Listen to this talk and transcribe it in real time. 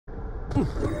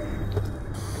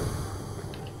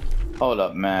Hold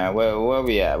up, man. Where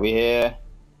we at? We here?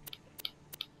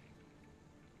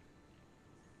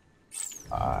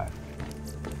 Alright.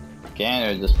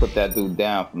 Ganreil just put that dude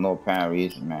down for no apparent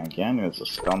reason, man. Ganreil's a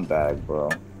scumbag, bro.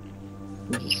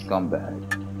 He's a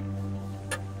scumbag.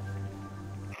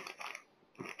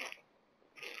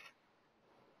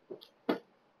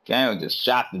 Ganreil just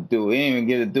shot the dude. He didn't even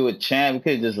give the dude a chance. We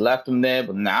could have just left him there,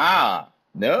 but nah.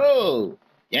 No.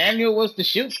 Ganreil wants to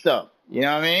shoot stuff. You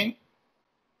know what I mean?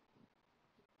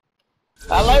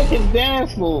 I like his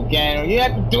dance move, Ganreil. You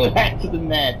have to do that to the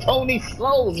man. Tony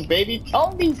Slows, baby.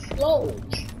 Tony Slows.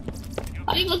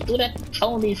 How you gonna do that to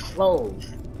Tony Slows?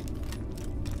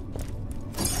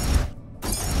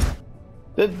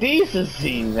 The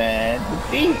decency, man. The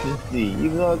decency. You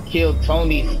gonna kill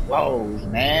Tony Slows,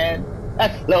 man.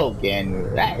 That's low,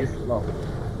 Ganreil. That is low.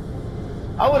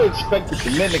 I would expect the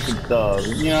Dominican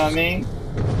thugs, you know what I mean?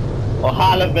 Or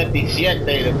Holla 27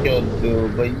 to kill the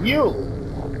dude, but you,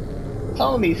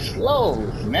 Tony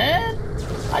Slows, man.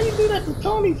 How you do that to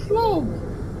Tony Slows?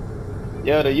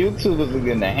 Yo, the YouTubers are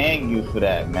gonna hang you for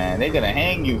that, man. They're gonna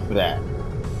hang you for that.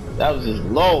 That was just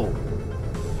low.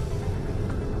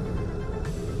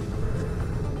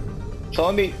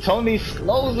 Tony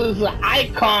Slows is an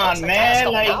icon,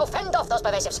 man. Like, now fend off those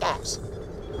pervasive scabs.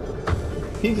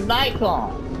 He's an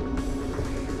icon.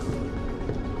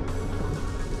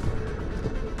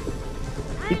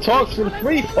 He talks to the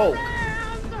free folk.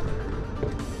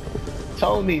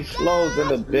 Tony Slows in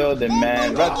the building,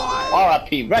 man.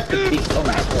 R.I.P. Rest in peace,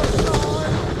 Tony Slows.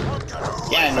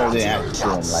 Yeah, I know they didn't have to do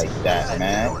him like that,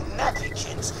 man.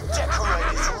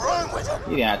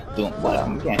 You didn't have to do him. What?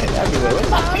 I'm getting hit everywhere. Where's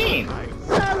my team?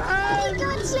 I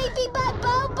got sleepy bad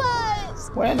bubbles.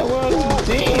 Where in the world is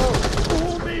the team?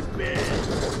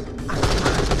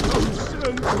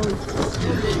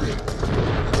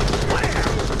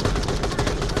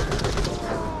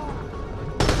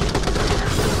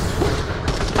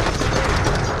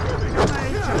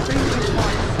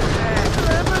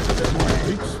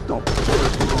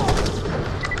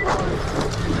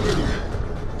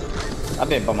 I've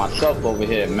been by myself over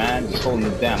here, man, just holding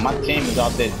it down. My team is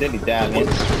out there dilly-dallying. I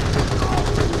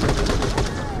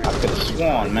could have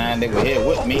sworn, man, they were here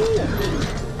with me.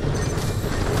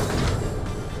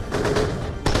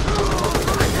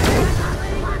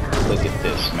 Look at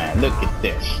this, man. Look at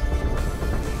this.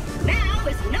 Now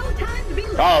is no time to be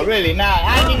late. Oh, really? Nah,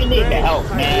 I didn't even need the help,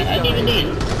 man. I didn't even need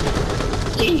it.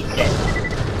 Jesus.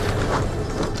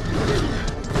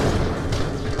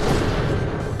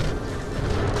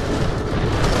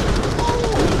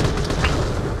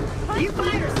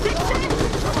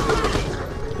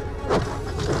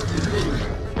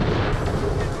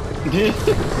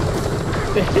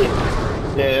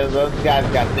 Yeah, those guys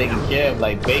got taken care of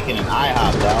like bacon and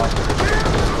IHOP, dog.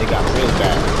 They got real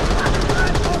bad.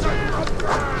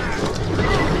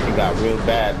 They got real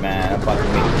bad, man. I'm about to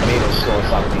make tomato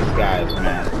sauce off these guys,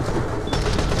 man.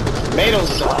 Tomato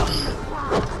sauce.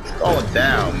 It's going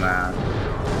down, man.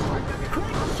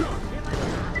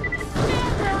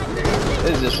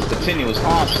 This is just a continuous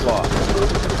onslaught.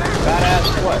 Badass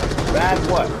what? Bad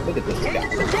what? Look at this guy.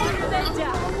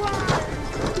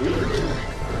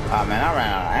 Ah, man, I ran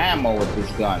out of ammo with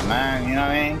this gun, man. You know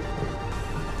what I mean?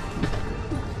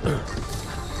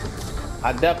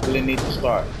 I definitely need to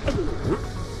start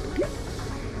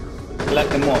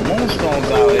collecting more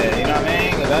moonstones out there. You know what I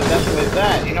mean? Cause that's where it's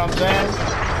at. You know what I'm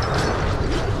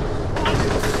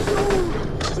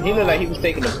saying? He looked like he was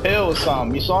taking a pill or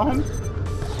something. You saw him?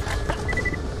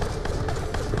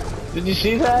 Did you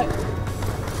see that?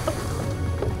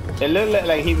 It looked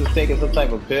like he was taking some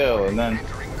type of pill, and then.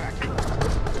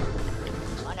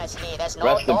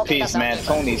 Rest in peace, man.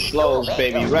 Tony Slows,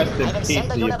 baby. Rest in peace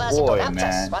to your boy,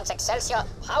 man. Once Excelsior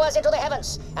powers into the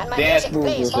heavens, and my Dance music move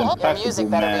plays was for all. impeccable, Music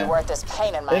better man. be worth this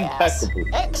pain in my ass.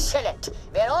 Impeccable. Excellent.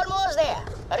 We're almost there.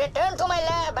 Return to my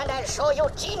lab, and I'll show you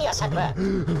genius at work.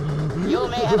 You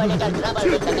may have a little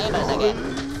trouble with the neighbors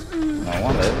again. No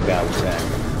wonder this guy was saying,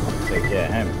 take care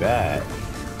of him bad.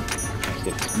 Let's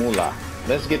get this moolah.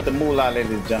 Let's get the moolah,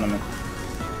 ladies and gentlemen.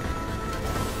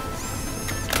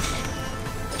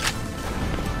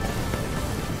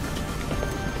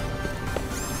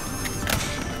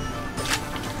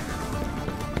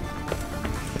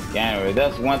 Ganreil,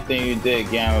 that's one thing you did,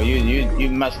 Ganreil. You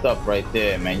messed up right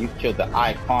there, man. You killed the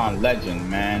icon legend,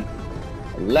 man.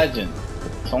 A legend.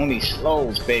 Tony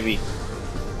Slows, baby.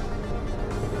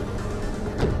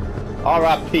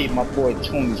 R.I.P. my boy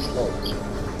Tony Slows.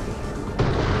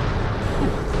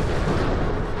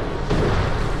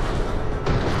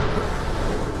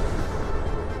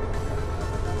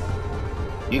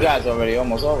 You guys already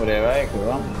almost over there, right? Because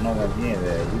I'm nowhere near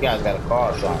there. You guys got a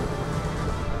car or something.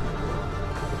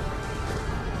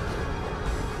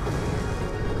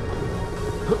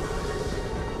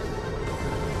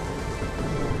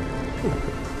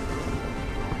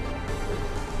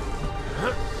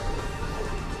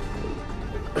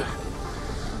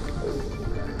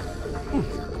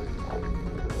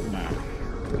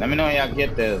 Let me know when y'all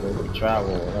get there, so we can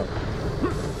travel or whatever.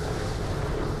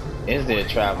 Is there a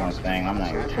traveling thing? I'm not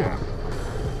even sure.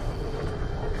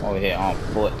 Over here on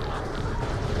foot.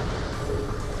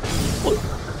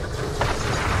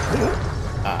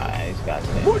 Alright, these guys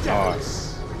are hard.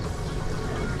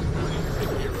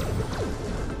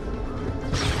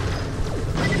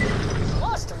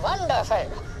 Most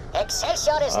wonderful.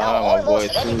 Excelsior is now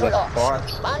almost ready to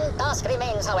launch. One task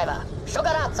remains, however.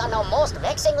 Sugar rats are now most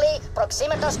vexingly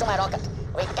proximatous to my rocket.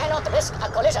 We cannot risk a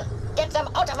collision. Get them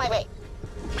out of my way.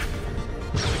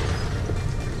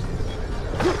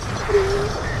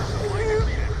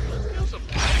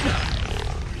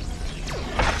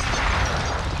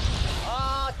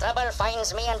 Oh, trouble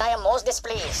finds me and I am most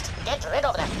displeased. Get rid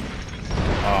of them.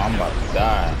 Oh, I'm about to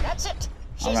die. That's it.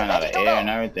 I ran out of air and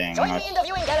everything. Join me in the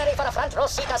viewing gallery for a front row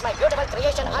seat as my beautiful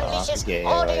creation unleashes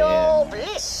audio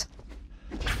bliss.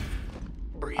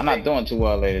 I'm not doing too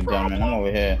well, ladies and gentlemen. I'm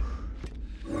over here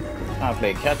trying to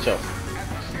play catch up.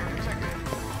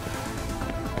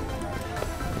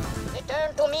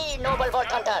 Return to me, noble Vault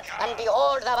Hunter, and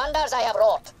behold the wonders I have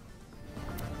wrought.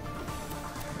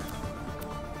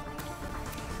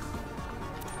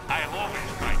 I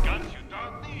always buy guns you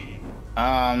don't need.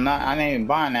 I ain't even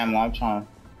buying ammo. I'm trying.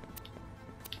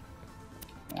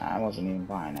 Nah, I wasn't even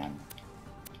buying ammo.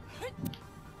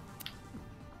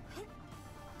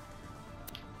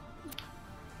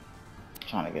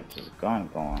 Trying to get this gun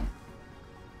going.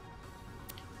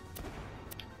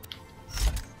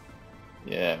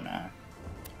 Yeah, man.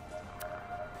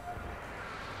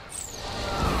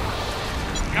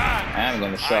 I'm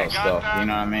gonna sell stuff, you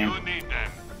know what I mean?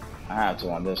 I have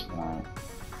to on this point.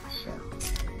 So.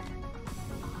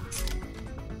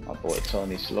 My boy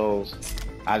Tony Slows.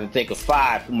 I had to take a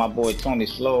 5 for my boy Tony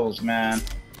Slows, man.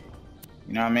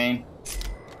 You know what I mean?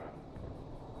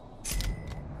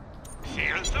 See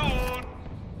you soon.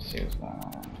 See what's going on.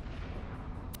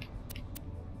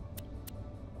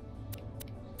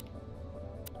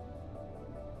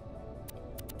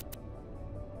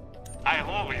 I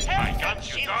always buy guns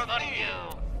you don't need.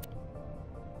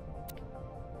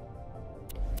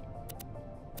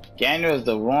 Ganreil is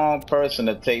the wrong person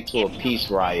to take to a peace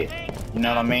riot. You know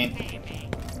what I mean?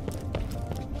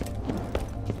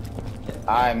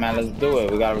 Alright, man, let's do it.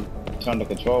 We gotta return to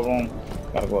the control room.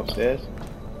 Gotta go upstairs.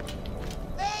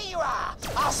 There you are.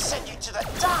 I'll send you to the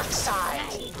dark side.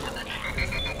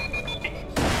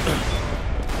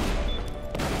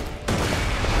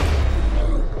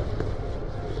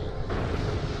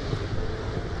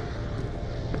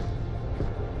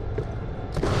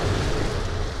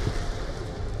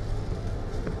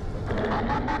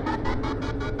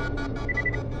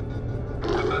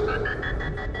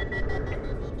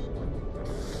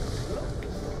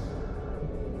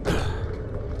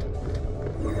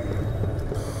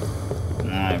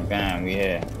 Alright, bam, we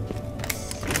here.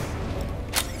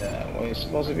 What, you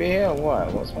supposed to be here or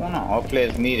what? What's going on? All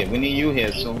players needed. We need you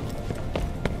here, Sue.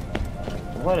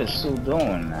 What is Sue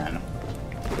doing, man?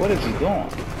 What is he doing?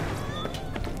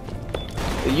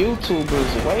 The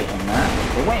YouTubers are waiting, man.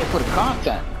 They're waiting for the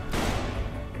content.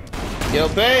 Yo,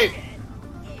 babe!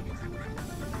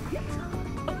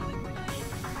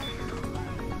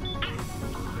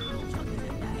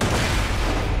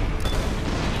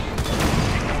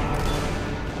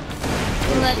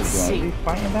 Let's see. Are you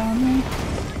fighting down there?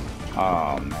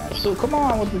 Oh man, Sue, come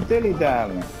on with the dilly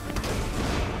dallying.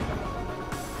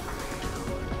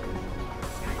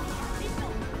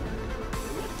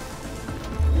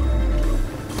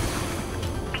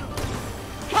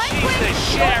 She's the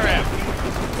sheriff.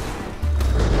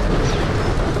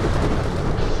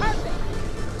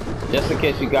 Just in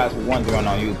case you guys were wondering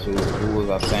on YouTube, who was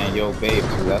I saying yo babe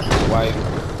to? That's his wife.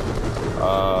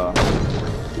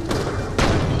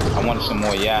 I wanted some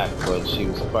more yak, but she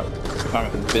was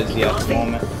currently busy at the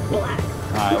moment.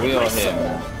 Alright, we all here,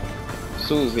 man.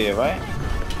 Sue's here, right?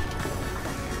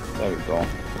 There we go.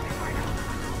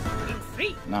 In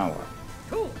 3, Now what?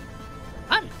 2,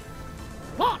 1,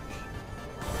 launch!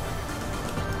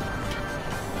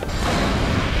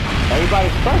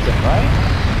 Everybody's present, right?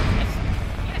 Yes,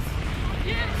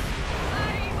 yes!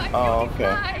 Oh,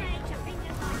 okay.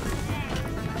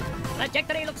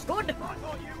 Trajectory looks good.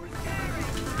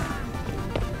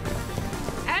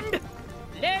 And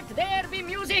let there be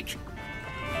music.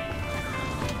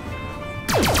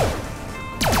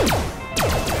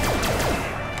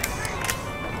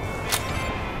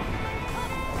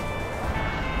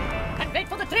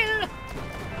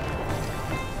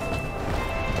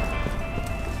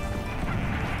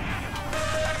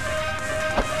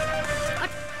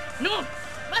 No!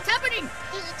 What's happening?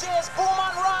 DJ's Boom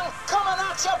and Rang coming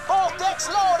at you, both decks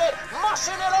loaded,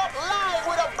 mashing it up live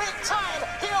with a big time.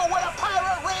 Here with a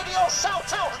pirate radio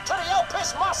shout out to the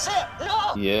Elpis Massive.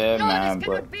 No! Yeah, no, man, this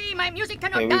but cannot be. My music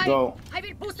cannot here we die. go. I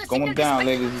will boost the Going signal down, despite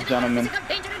ladies and the gentlemen. physical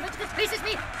danger in which this places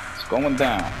me. It's going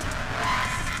down.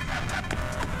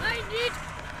 I need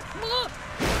more.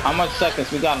 How much seconds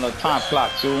we got on the time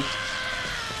clock, Sue?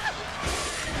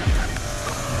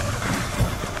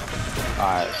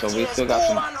 Alright, so we still got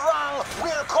some.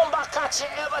 We'll come back at you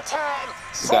every time.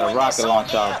 We got a rocket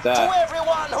launcher out there. To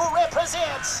everyone who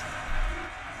represents.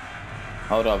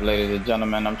 Hold up, ladies and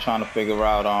gentlemen. I'm trying to figure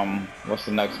out what's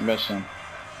the next mission.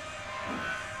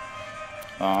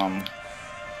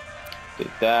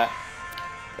 Did that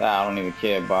I don't even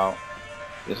care about.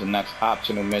 This is the next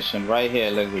optional mission right here,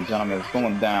 ladies and gentlemen. It's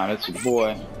going down. It's your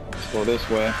boy. Let's go this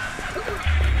way.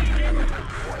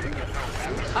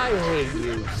 I hate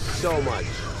you so much,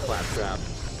 Claptrap.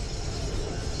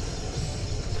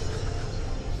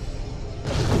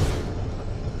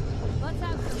 Let's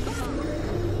have some fun.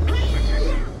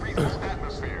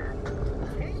 Atmosphere.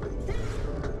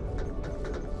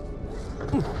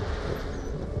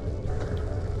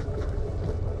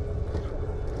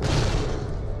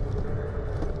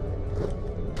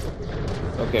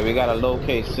 Okay, we gotta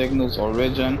locate signals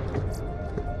origin.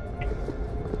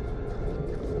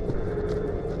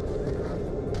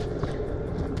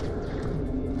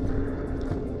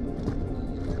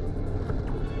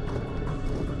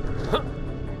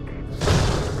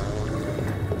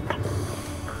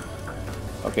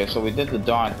 Okay, so we did the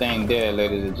darn thing there,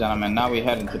 ladies and gentlemen. Now we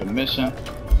head into the mission.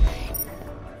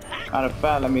 Matter of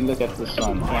fact, let me look at this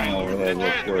thing over here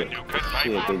real quick. Let's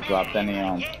see if they dropped any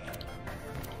Nope.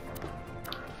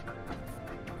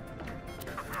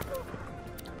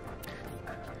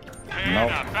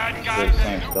 Still the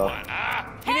same stuff.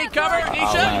 You need cover,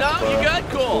 Nisha? No, you good?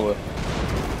 Cool.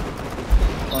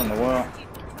 What in the world?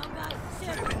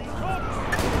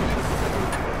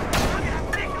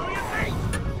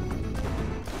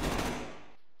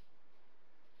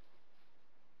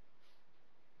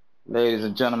 Ladies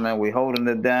and gentlemen, we holding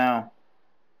it down.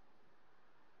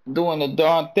 Doing the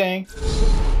darn thing.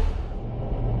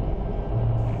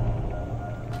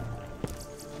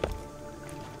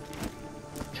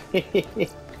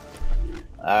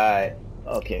 Alright.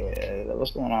 Okay,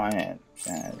 what's going on here?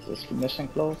 Is this mission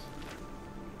closed?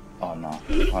 Oh no.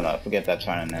 Hold on, forget that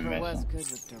turning in mission.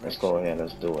 Let's go ahead,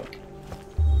 let's do it.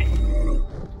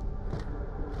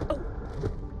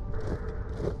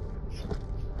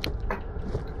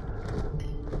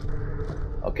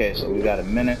 Okay, so we got a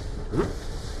minute,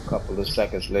 a couple of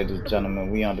seconds, ladies and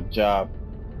gentlemen. We on the job.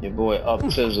 Your boy Up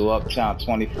Tizzle, Uptown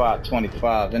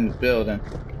 2525 in the building.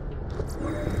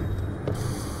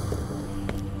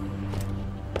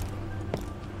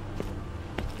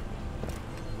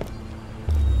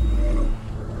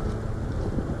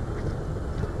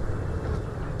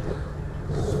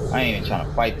 I ain't even trying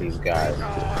to fight these guys.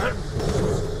 I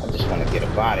just want to get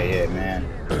up out of here, man.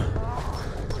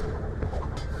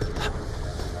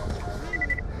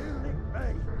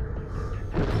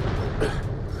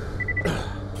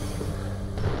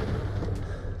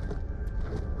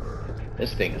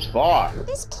 This thing is far.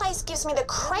 This place gives me the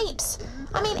creeps.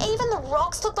 I mean, even the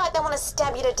rocks look like they want to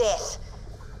stab you to death.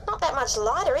 Not that much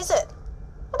lighter, is it?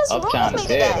 What is wrong Uptown with is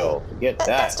me there, today? though. Forget that.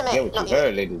 That's to me, Get what not you you.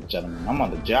 heard, ladies and gentlemen. I'm on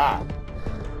the job.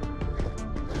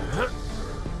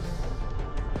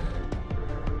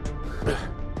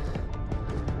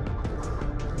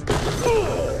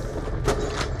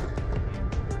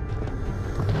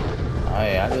 Oh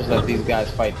yeah, I just let these guys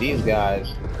fight these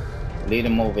guys. Lead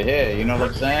them over here, you know what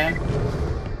I'm saying?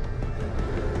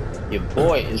 Your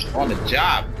boy is on the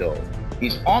job, though.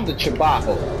 He's on the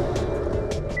trabajo.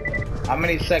 How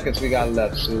many seconds we got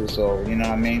left, Sue? So, you know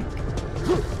what I mean?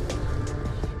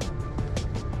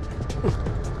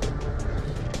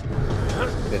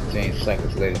 "15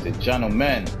 seconds, ladies and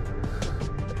gentlemen.